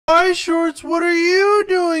Hi, Shorts, what are you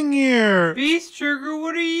doing here? Beast Sugar,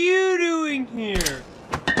 what are you doing here?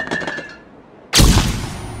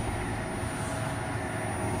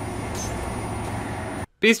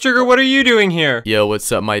 Beast Sugar, what are you doing here? Yo,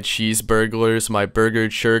 what's up, my cheeseburglers, my burger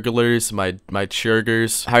churglers, my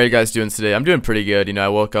churgers? How are you guys doing today? I'm doing pretty good. You know, I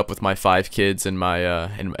woke up with my 5 kids and my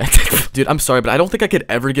dude, I'm sorry, but I don't think I could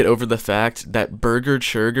ever get over the fact that Burger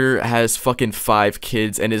Churger has fucking 5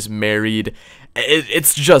 kids and is married.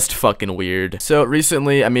 It's just fucking weird. So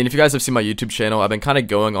recently, I mean, if you guys have seen my YouTube channel, I've been kind of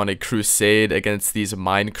going on a crusade against these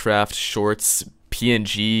Minecraft shorts,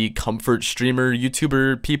 PNG, comfort streamer,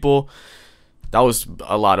 YouTuber people. That was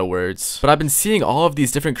a lot of words. But I've been seeing all of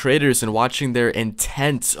these different creators and watching their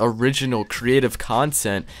intense, original, creative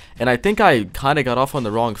content, and I think I kind of got off on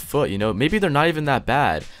the wrong foot, you know? Maybe they're not even that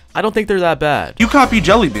bad. I don't think they're that bad. You copy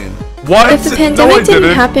Jellybean. What? If the pandemic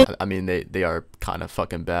didn't happen. I mean, they are kind of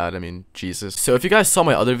fucking bad. I mean, Jesus. So if you guys saw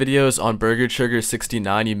my other videos on Burger Churger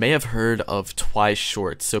 69, you may have heard of Twi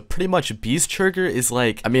shorts. So pretty much Beast Churger is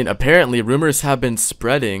like, I mean, apparently rumors have been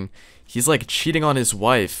spreading. He's like cheating on his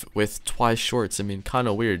wife with Twi shorts. I mean, kind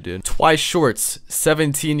of weird, dude. Twi shorts,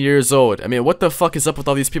 17 years old. I mean, what the fuck is up with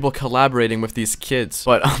all these people collaborating with these kids?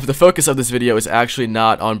 But the focus of this video is actually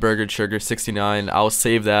not on Burger Churger 69. I'll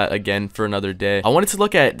save that again for another day. I wanted to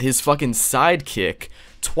look at his fucking sidekick,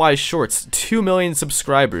 Twi shorts, 2 million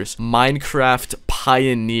subscribers, Minecraft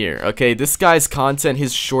pioneer. Okay, this guy's content,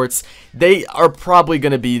 his shorts, they are probably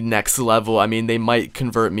gonna be next level. I mean, they might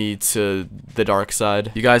convert me to the dark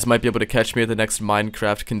side. You guys might be able to catch me at the next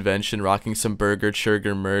Minecraft convention rocking some Burger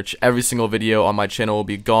Churger merch. Every single video on my channel will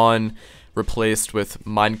be gone, replaced with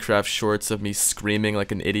Minecraft shorts of me screaming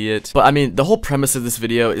like an idiot. But I mean, the whole premise of this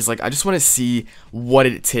video is like, I just want to see what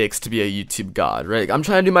it takes to be a YouTube god, right? I'm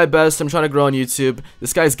trying to do my best. I'm trying to grow on YouTube.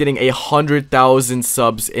 This guy's getting 100,000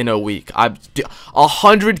 subs in a week.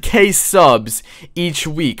 100K subs each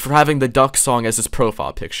week for having the duck song as his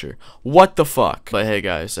profile picture. What the fuck? But hey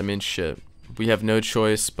guys, I mean, shit. We have no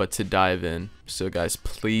choice but to dive in. So guys,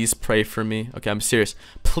 please pray for me. Okay, I'm serious.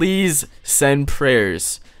 Please send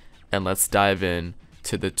prayers. And let's dive in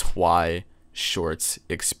to the Twi shorts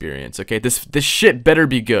experience. Okay, this shit better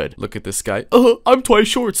be good. Look at this guy. I'm Twi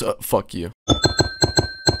shorts. Fuck you.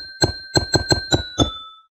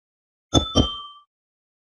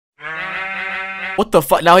 What the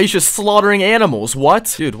fuck? Now he's just slaughtering animals.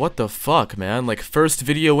 What? Dude, what the fuck, man? Like, first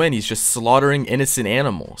video in, he's just slaughtering innocent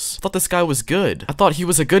animals. I thought this guy was good. I thought he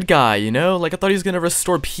was a good guy, you know? Like, I thought he was gonna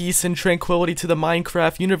restore peace and tranquility to the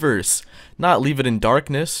Minecraft universe, not leave it in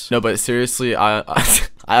darkness. No, but seriously, I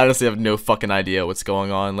honestly have no fucking idea what's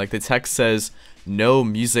going on. Like, the text says, no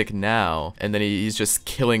music now, and then he's just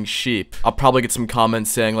killing sheep. I'll probably get some comments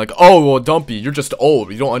saying like, oh, well, Dumpy, you're just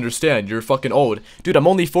old, you don't understand, you're fucking old. Dude, I'm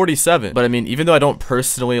only 47. But I mean, even though I don't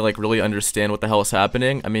personally like really understand what the hell is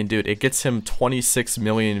happening, I mean, dude, it gets him 26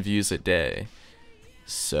 million views a day.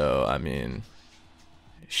 So, I mean,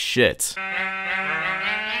 shit.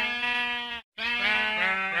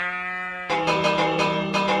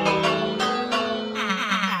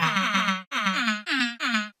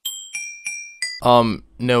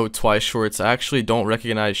 No, Twi shorts, I actually don't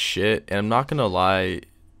recognize shit, and I'm not gonna lie,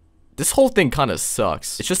 this whole thing kinda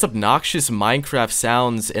sucks. It's just obnoxious Minecraft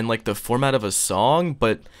sounds in like the format of a song,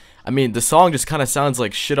 but I mean, the song just kinda sounds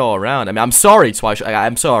like shit all around. I mean, I'm sorry, Twi,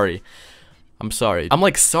 I'm sorry. I'm sorry. I'm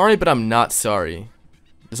like sorry, but I'm not sorry.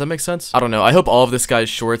 Does that make sense? I don't know. I hope all of this guy's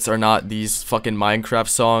shorts are not these fucking Minecraft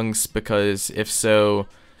songs, because if so,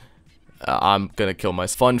 I'm gonna kill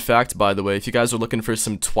myself. Fun fact, by the way, if you guys are looking for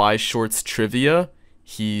some Twi shorts trivia,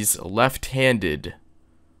 he's left-handed.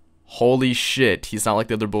 Holy shit, he's not like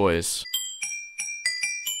the other boys.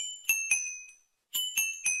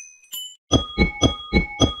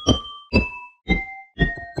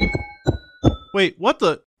 Wait, what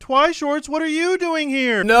the? Twi shorts, what are you doing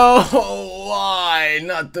here? No, why?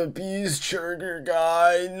 Not the Beast Churger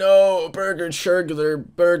guy. No, Burger Churger,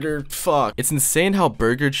 Burger, fuck. It's insane how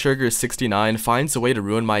Burger Churger 69 finds a way to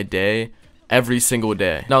ruin my day every single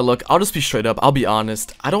day. Now look, I'll just be straight up, I'll be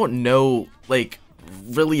honest. I don't know, like,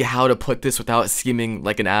 really how to put this without seeming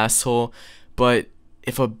like an asshole, but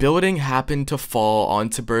if a building happened to fall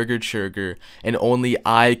onto Burger Churger and only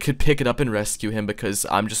I could pick it up and rescue him because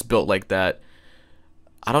I'm just built like that,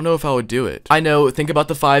 I don't know if I would do it. I know, think about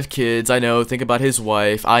the 5 kids. I know, think about his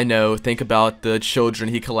wife. I know, think about the children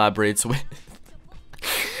he collaborates with.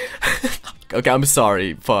 Okay, I'm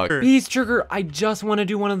sorry. Fuck. Beast Sugar, I just want to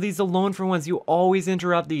do one of these alone for once. You always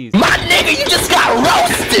interrupt these. My nigga, you just got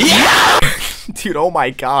roasted! Yeah! Dude, oh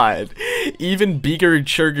my god. even Beaker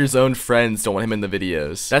Churger's own friends don't want him in the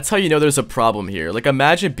videos. That's how you know there's a problem here. Like,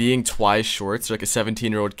 imagine being Twi Shorts, like a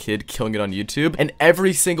 17-year-old kid killing it on YouTube, and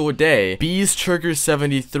every single day, Bees Churger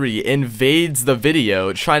 73 invades the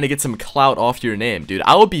video trying to get some clout off your name, dude.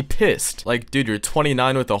 I would be pissed. Like, dude, you're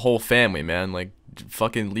 29 with a whole family, man. Like,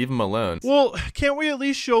 fucking leave him alone. Well, can't we at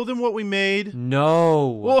least show them what we made? No.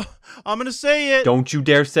 Well, I'm gonna say it. Don't you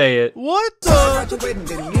dare say it. What the?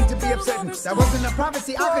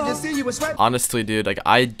 Honestly, dude, like,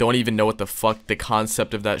 I don't even know what the fuck the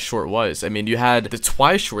concept of that short was. I mean, you had the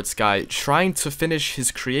Twi Shorts guy trying to finish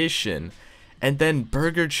his creation, and then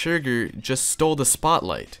Burger Sugar just stole the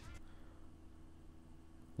spotlight.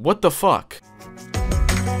 What the fuck?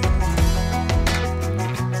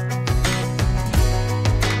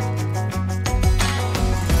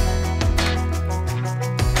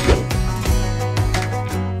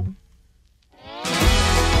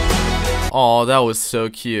 Oh, that was so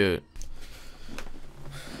cute.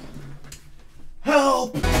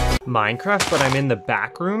 Help! Minecraft, but I'm in the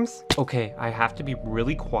back rooms? Okay, I have to be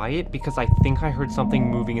really quiet because I think I heard something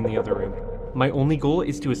moving in the other room. My only goal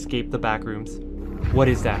is to escape the back rooms. What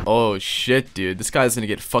is that? Oh shit, dude. This guy's gonna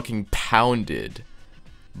get fucking pounded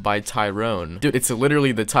by Tyrone. Dude, it's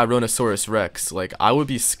literally the Tyrannosaurus Rex. Like, I would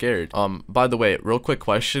be scared. By the way, real quick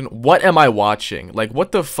question. What am I watching? Like,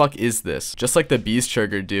 what the fuck is this? Just like the Beast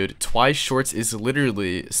Trigger, dude, Twi Shorts is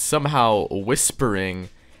literally somehow whispering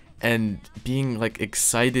and being, like,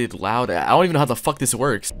 excited, loud. I don't even know how the fuck this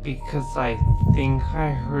works. Because I think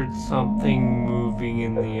I heard something moving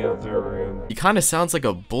in the other room. He kind of sounds like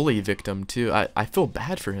a bully victim, too. I feel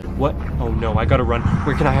bad for him. What? Oh no, I gotta run.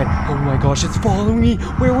 Where can I hide? Oh my gosh, it's following me.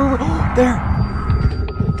 Where? Oh, there.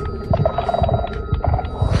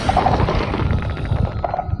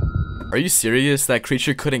 Are you serious? That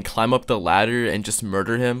creature couldn't climb up the ladder and just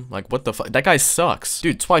murder him? Like, what the fuck? That guy sucks.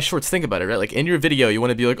 Dude, Twi Shorts, think about it, right? Like, in your video, you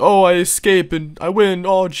want to be like, oh, I escape and I win.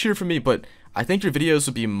 Oh, cheer for me. But I think your videos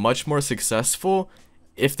would be much more successful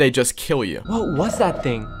if they just kill you. What was that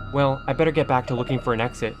thing? Well, I better get back to looking for an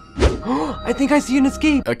exit. I think I see an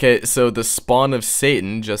escape. Okay, so the spawn of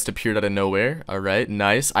Satan just appeared out of nowhere. All right,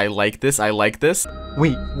 nice. I like this. I like this.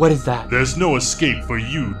 Wait, what is that? There's no escape for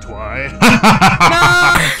you, Twi.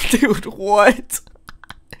 Dude, what?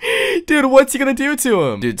 Dude, what's he gonna do to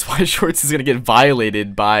him? Dude, Twi Shorts is gonna get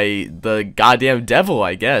violated by the goddamn devil,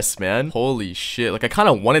 I guess, man. Holy shit. Like, I kind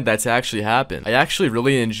of wanted that to actually happen. I actually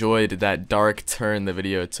really enjoyed that dark turn the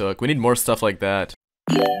video took. We need more stuff like that.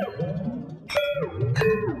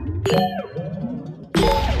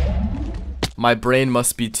 My brain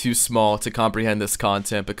must be too small to comprehend this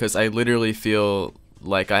content because I literally feel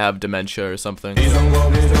like I have dementia or something. Dude,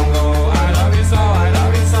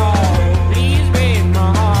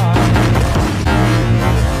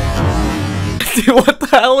 what the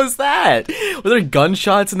hell is that? Were there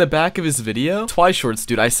gunshots in the back of his video? Twi Shorts,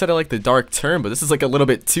 dude, I said I like the dark turn, but this is like a little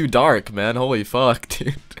bit too dark, man. Holy fuck,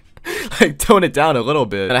 dude. Like, tone it down a little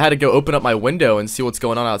bit. And I had to go open up my window and see what's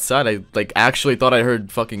going on outside. I, like, actually thought I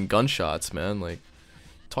heard fucking gunshots, man. Like,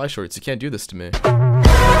 Twi Shorts, you can't do this to me.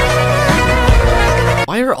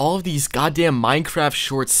 Why are all of these goddamn Minecraft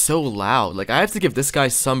shorts so loud? Like, I have to give this guy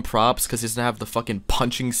some props because he doesn't have the fucking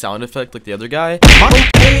punching sound effect like the other guy.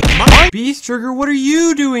 Beast Trigger, what are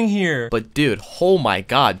you doing here? But dude, oh my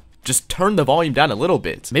god. Just turn the volume down a little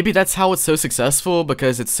bit. Maybe that's how it's so successful,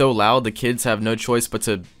 because it's so loud the kids have no choice but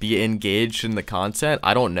to be engaged in the content.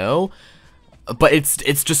 I don't know. But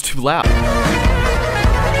it's just too loud.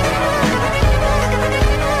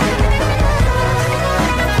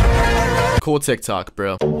 Cool TikTok,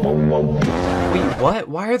 bro. Wait, what?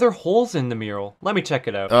 Why are there holes in the mural? Let me check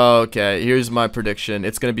it out. Okay, here's my prediction.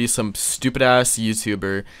 It's gonna be some stupid ass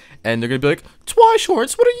YouTuber, and they're gonna be like, Twi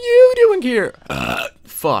Shorts, what are you doing here?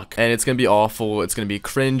 Fuck. And it's gonna be awful, it's gonna be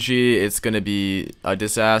cringy, it's gonna be a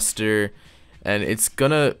disaster, and it's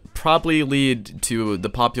gonna probably lead to the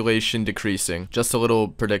population decreasing. Just a little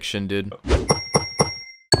prediction, dude.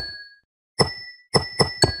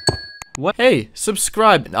 What? Hey,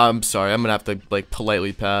 subscribe. I'm sorry, I'm gonna have to, like,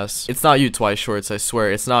 politely pass. It's not you, Twi Shorts, I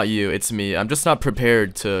swear. It's not you, it's me. I'm just not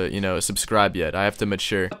prepared to, you know, subscribe yet. I have to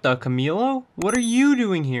mature. What the, Camilo? What are you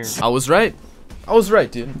doing here? I was right. I was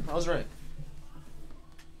right, dude. I was right.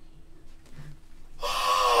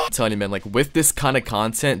 I'm telling you, man, like, with this kind of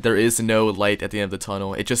content, there is no light at the end of the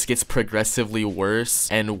tunnel. It just gets progressively worse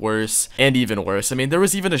and even worse. I mean, there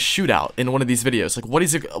was even a shootout in one of these videos. Like,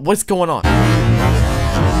 what's going on?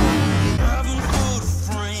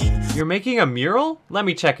 You're making a mural? Let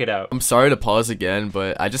me check it out. I'm sorry to pause again,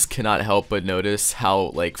 but I just cannot help but notice how,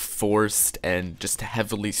 like, forced and just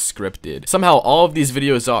heavily scripted somehow all of these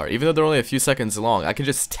videos are. Even though they're only a few seconds long, I can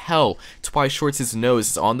just tell Twi Shorts' nose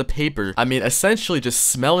is on the paper. I mean, essentially just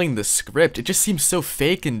smelling the script, it just seems so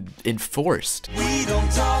fake and forced. We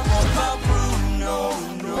don't talk about Bruno.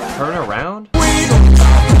 Turn around?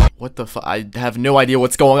 What the fuck? I have no idea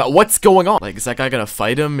what's going on. What's going on? Like, is that guy gonna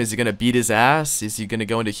fight him? Is he gonna beat his ass? Is he gonna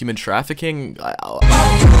go into human trafficking?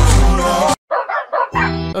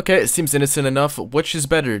 Okay, it seems innocent enough. Which is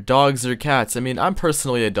better, dogs or cats? I mean, I'm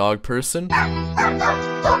personally a dog person.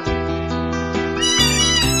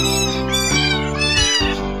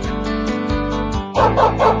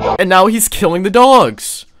 And now he's killing the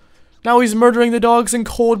dogs. Now he's murdering the dogs in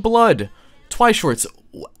cold blood. Twi Shorts,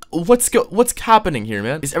 what's happening here,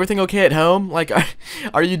 man? Is everything okay at home? Like,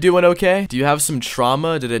 are you doing okay? Do you have some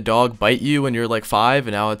trauma? Did a dog bite you when you're like 5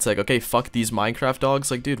 and now it's like, okay, fuck these Minecraft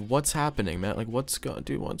dogs? Like, dude, what's happening, man? Like, what's going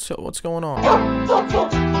on?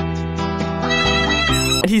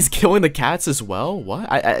 And he's killing the cats as well? What?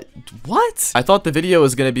 What? I thought the video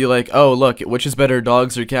was gonna be like, oh, look, which is better,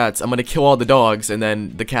 dogs or cats? I'm gonna kill all the dogs and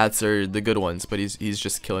then the cats are the good ones, but he's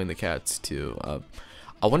just killing the cats too.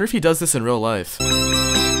 I wonder if he does this in real life.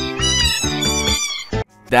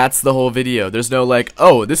 That's the whole video. There's no like,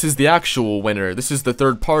 oh, this is the actual winner. This is the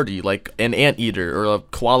third party, like an anteater or a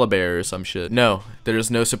koala bear or some shit. No, there's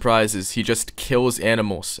no surprises. He just kills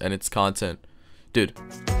animals and it's content. Dude.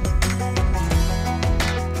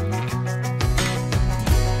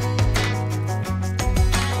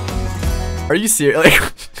 Are you serious? Like,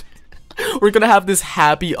 we're gonna have this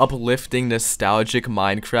happy, uplifting, nostalgic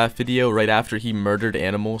Minecraft video right after he murdered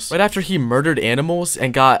animals. Right after he murdered animals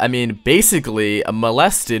and got, I mean, basically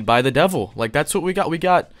molested by the devil. Like, that's what we got. We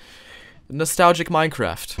got nostalgic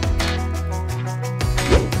Minecraft.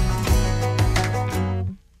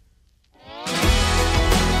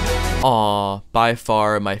 Aw, by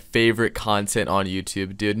far my favorite content on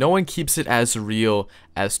YouTube, dude. No one keeps it as real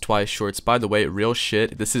as Twi Shorts. By the way, real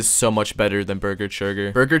shit, this is so much better than Burger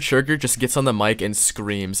Churger. Burger Churger just gets on the mic and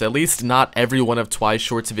screams. At least not every one of Twi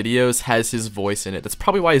Shorts videos has his voice in it. That's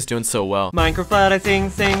probably why he's doing so well. Minecraft, I sing,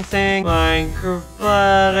 sing, sing. Minecraft,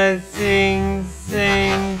 I sing,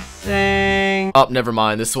 sing, sing. Oh, never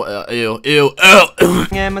mind. This one, ew, ew, ew.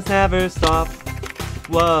 I must never stop.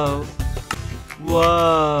 Whoa.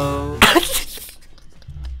 Whoa.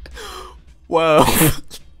 Whoa.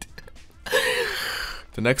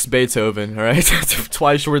 The next Beethoven, alright?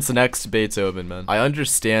 Twi Shorts' next Beethoven, man. I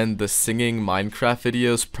understand the singing Minecraft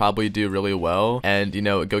videos probably do really well, and, you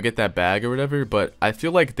know, go get that bag or whatever, but I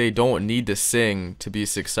feel like they don't need to sing to be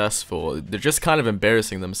successful. They're just kind of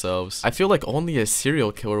embarrassing themselves. I feel like only a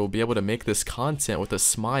serial killer will be able to make this content with a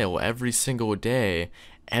smile every single day.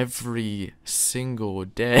 Every single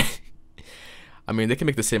day. I mean, they can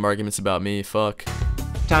make the same arguments about me, fuck.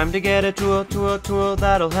 Time to get a tool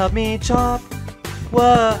that'll help me chop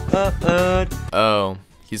wood. Oh,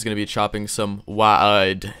 he's gonna be chopping some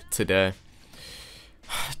wood today.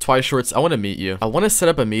 Twi Shorts, I want to meet you. I want to set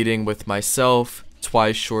up a meeting with myself,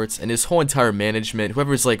 Twi Shorts, and his whole entire management,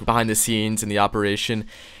 whoever's like behind the scenes in the operation,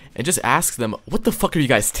 and just ask them, what the fuck are you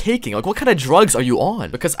guys taking? Like, what kind of drugs are you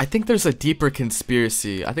on? Because I think there's a deeper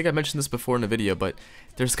conspiracy. I think I mentioned this before in a video, but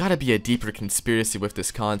there's gotta be a deeper conspiracy with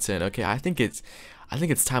this content, okay? I think it's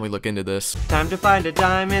time we look into this. Time to find a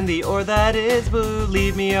dime in the ore that is blue.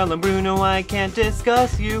 Leave me alone, Bruno, I can't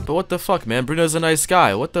discuss you. But what the fuck, man? Bruno's a nice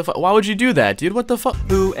guy. What the fuck? Why would you do that, dude? What the fuck?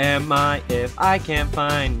 Who am I if I can't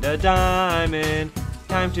find a diamond?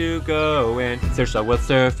 Time to go and search the world's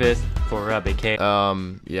surface for a big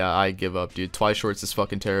yeah, I give up, dude. Twi Shorts is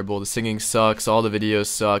fucking terrible. The singing sucks. All the videos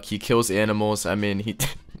suck. He kills animals. I mean, he...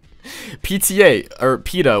 PTA, or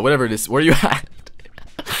PETA, whatever it is. Where are you at?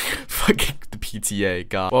 Fucking the PTA,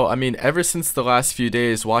 god. Well, I mean, ever since the last few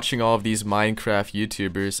days, watching all of these Minecraft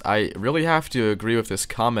YouTubers, I really have to agree with this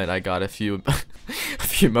comment I got a few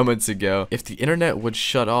moments ago. If the internet would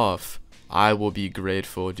shut off, I will be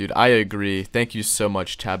grateful, dude. I agree. Thank you so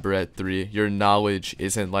much, Tabaret3. Your knowledge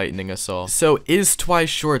is enlightening us all. So, is Twi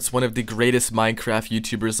Shorts one of the greatest Minecraft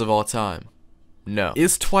YouTubers of all time? No.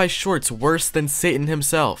 Is Twi Shorts worse than Satan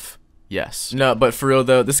himself? Yes. No, but for real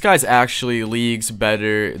though, this guy's actually leagues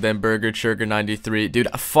better than Burger Churger 93. Dude,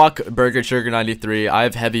 fuck Burger Churger 93. I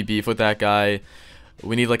have heavy beef with that guy.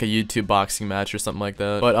 We need like a YouTube boxing match or something like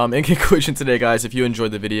that. But in conclusion today, guys, if you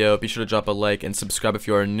enjoyed the video, be sure to drop a like and subscribe if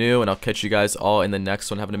you are new, and I'll catch you guys all in the next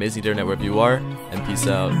one. Have an amazing day wherever you are, and peace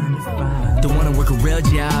out. Don't wanna work a real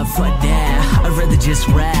job, fuck that. I'd rather just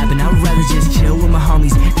rap, and I'd rather just chill with my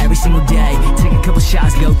homies every single day. Take a couple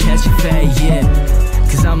shots, go catch a fade, yeah.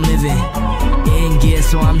 cause I'm living in gear,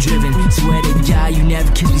 so I'm driven. Swear to God, you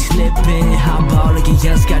never catch me slipping. Hot ball like a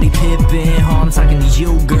young Scottie Pippen. Oh, I'm talking to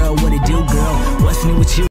you, girl, what it do, girl? What's new with you?